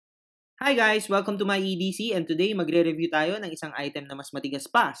Hi guys! Welcome to my EDC and today magre-review tayo ng isang item na mas matigas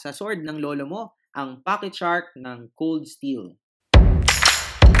pa sa sword ng lolo mo, ang pocket shark ng cold steel.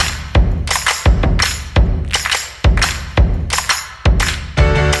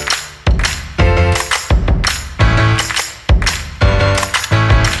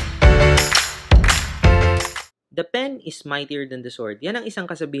 The pen is mightier than the sword. Yan ang isang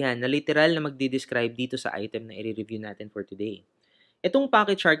kasabihan na literal na magdi-describe dito sa item na i-review natin for today. Itong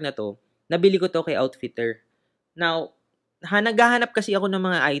pocket shark na to, nabili ko to kay Outfitter. Now, naghahanap kasi ako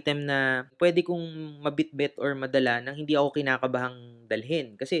ng mga item na pwede kong mabitbit or madala nang hindi ako kinakabahang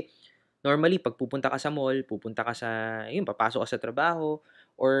dalhin. Kasi normally, pag pupunta ka sa mall, pupunta ka papasok ka sa trabaho,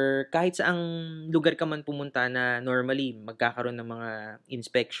 or kahit saang lugar ka man pumunta na normally magkakaroon ng mga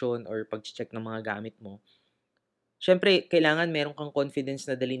inspection or pag-check ng mga gamit mo. Siyempre, kailangan meron kang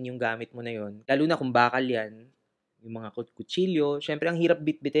confidence na dalhin yung gamit mo na yon. Lalo na kung bakal yan, yung mga kutsilyo. Siyempre, ang hirap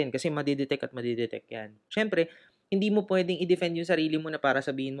bitbitin kasi madidetect at madidetect yan. Siyempre, hindi mo pwedeng i-defend yung sarili mo na para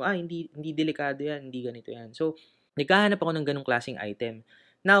sabihin mo, hindi delikado yan, hindi ganito yan. So, naghahanap ako ng ganong klaseng item.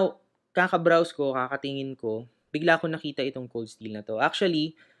 Now, kaka-browse ko, kakatingin ko, bigla ko nakita itong cold steel na to.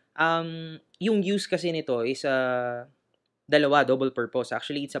 Actually, yung use kasi nito is dalawa, double purpose.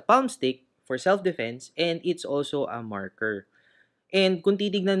 Actually, it's a palm stick for self-defense and it's also a marker. And kung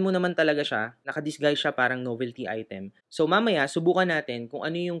titignan mo naman talaga siya, nakadisguise siya parang novelty item. So mamaya, subukan natin kung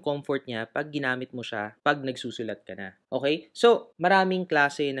ano yung comfort niya pag ginamit mo siya pag nagsusulat ka na. Okay? So, maraming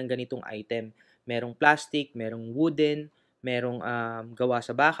klase ng ganitong item. Merong plastic, merong wooden, merong gawa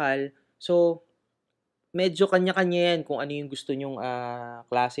sa bakal. So, medyo kanya-kanya yan kung ano yung gusto nyong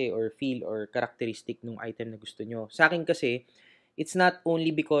klase or feel or characteristic ng item na gusto nyo. Sa akin kasi, it's not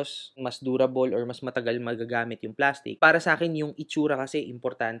only because mas durable or mas matagal magagamit yung plastic. Para sa akin, yung itsura kasi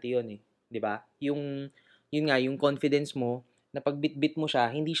importante yun eh. 'Di ba? Yung confidence mo na pag bit-bit mo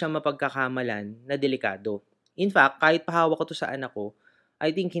siya, hindi siya mapagkakamalan na delikado. In fact, kahit pahawak ko to sa anak ko,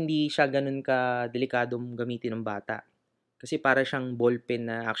 I think hindi siya ganun ka delikadong gamitin ng bata. Kasi para siyang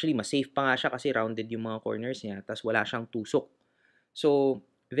ballpen na actually mas safe pa nga siya kasi rounded yung mga corners niya, tapos wala siyang tusok. So,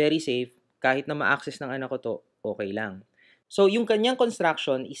 very safe. Kahit na ma-access ng anak ko to, okay lang. So, yung kanyang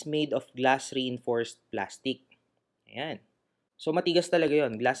construction is made of glass-reinforced plastic. Ayan. So, matigas talaga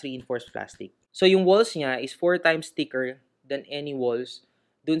yon, glass-reinforced plastic. So, yung walls niya is 4 times thicker than any walls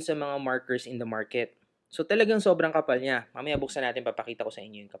dun sa mga markers in the market. So, talagang sobrang kapal niya. Mamaya buksan natin, papakita ko sa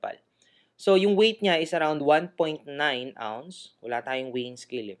inyo yung kapal. So, yung weight niya is around 1.9 ounce. Wala tayong weighing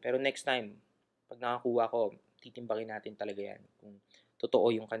scale eh. Pero next time, pag nakakuha ko, titimbakin natin talaga yan kung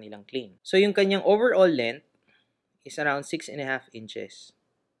totoo yung kanilang claim. So, yung kanyang overall length is around 6.5 inches.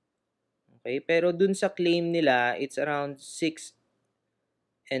 Okay? Pero dun sa claim nila, it's around 6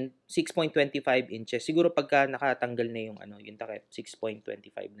 and 6.25 inches. Siguro pagka nakatanggal na yung takip,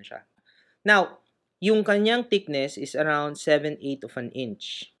 6.25 na siya. Now, yung kanyang thickness is around 7/8 of an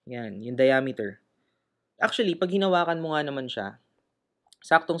inch. Yan, yung diameter. Actually, pag hinawakan mo nga naman siya,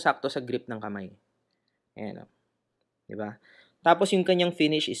 saktong-sakto sa grip ng kamay. Ayan o. Diba? Tapos yung kanyang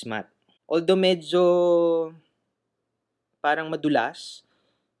finish is matte. Although medyo parang madulas,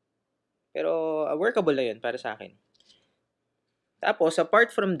 pero workable na yun para sa akin. Tapos,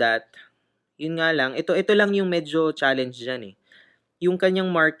 apart from that, yun nga lang, ito lang yung medyo challenge dyan eh. Yung kanyang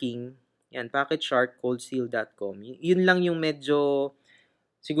marking, yan, packetsharkcoldsteel.com, yun lang yung medyo,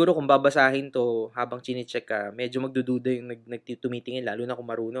 siguro kung babasahin to habang chinecheck ka, medyo magdududa yung tumitingin, lalo na kung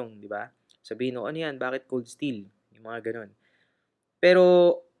marunong, di ba? Sabihin, ano yan, bakit cold steel? Yung mga ganun.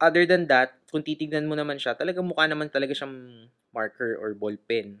 Pero, other than that, kung titignan mo naman siya, talagang mukha naman talaga siyang marker or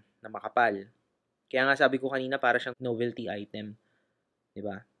ballpen na makapal. Kaya nga sabi ko kanina, para siyang novelty item.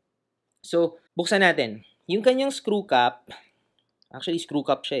 Diba? So, buksan natin. Yung kanyang screw cap, actually screw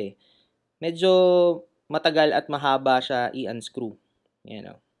cap siya eh. Medyo matagal at mahaba siya i-unscrew.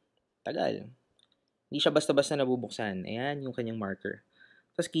 Ayan o. Tagal. Hindi siya basta-basta nabubuksan. Ayan yung kanyang marker.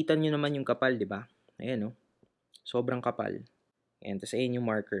 Tapos kita nyo naman yung kapal, di ba? Ayan o. Sobrang kapal. Ayan. Tapos ayan yung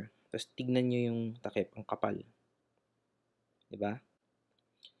marker. Tapos tignan nyo yung takip. Ang kapal. Di ba?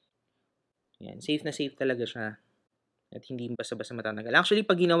 Ayan. Safe na safe talaga siya. At hindi basta-basta matatanggal. Actually,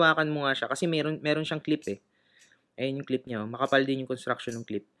 pag ginawakan mo nga siya, kasi meron siyang clip eh. Ayan yung clip niya. Makapal din yung construction ng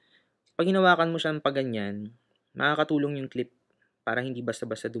clip. Pag hinawakan mo siyang pag ganyan, makakatulong yung clip para hindi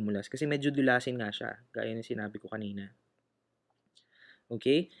basta-basta dumulas. Kasi medyo dulasin nga siya, gaya ng sinabi ko kanina.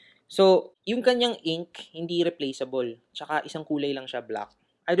 Okay? So, yung kanyang ink, hindi replaceable. Tsaka isang kulay lang siya, black.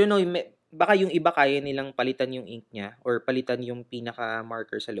 I don't know, baka yung iba kaya nilang palitan yung ink niya or palitan yung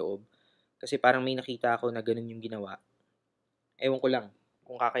pinaka-marker sa loob. Kasi parang may nakita ako na ganun yung ginawa. Ewan ko lang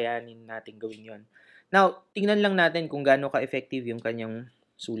kung kakayanin natin gawin yon. Now, tingnan lang natin kung gaano ka-effective yung kanyang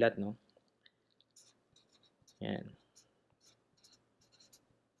sulat, no? Yan.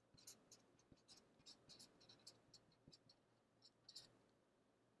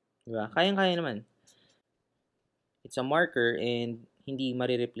 Diba? Kayang-kaya naman. It's a marker and hindi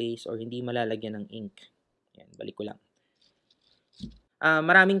marireplace or hindi malalagyan ng ink. Yan, balik ko lang.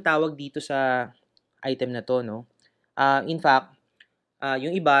 Maraming tawag dito sa item na to, no? In fact,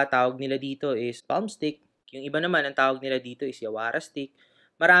 yung iba, tawag nila dito is palm stick. Yung iba naman, ang tawag nila dito is yawara stick.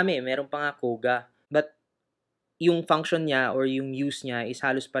 Marami, meron pa nga koga. But yung function niya or yung use niya is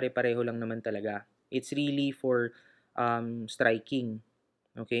halos pare-pareho lang naman talaga. It's really for striking.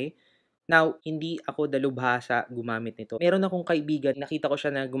 Okay? Now, hindi ako dalubhasa gumamit nito. Meron akong kaibigan, nakita ko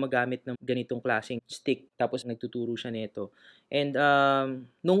siya na gumagamit ng ganitong klaseng stick, tapos nagtuturo siya nito. And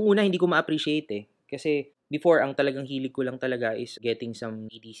nung una, hindi ko ma-appreciate eh. Kasi before, ang talagang hilig ko lang talaga is getting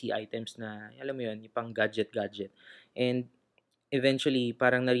some EDC items na, alam mo yun, yung pang gadget-gadget. And eventually,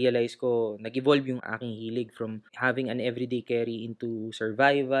 parang na-realize ko, nag-evolve yung aking hilig from having an everyday carry into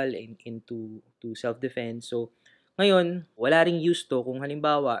survival and into to self-defense. So, ngayon, wala ring use to kung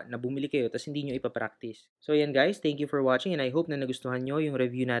halimbawa na bumili kayo tapos hindi nyo ipapractice. So, yan guys. Thank you for watching and I hope na nagustuhan nyo yung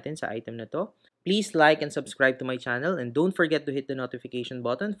review natin sa item na to. Please like and subscribe to my channel and don't forget to hit the notification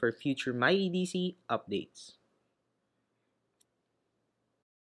button for future My EDC updates.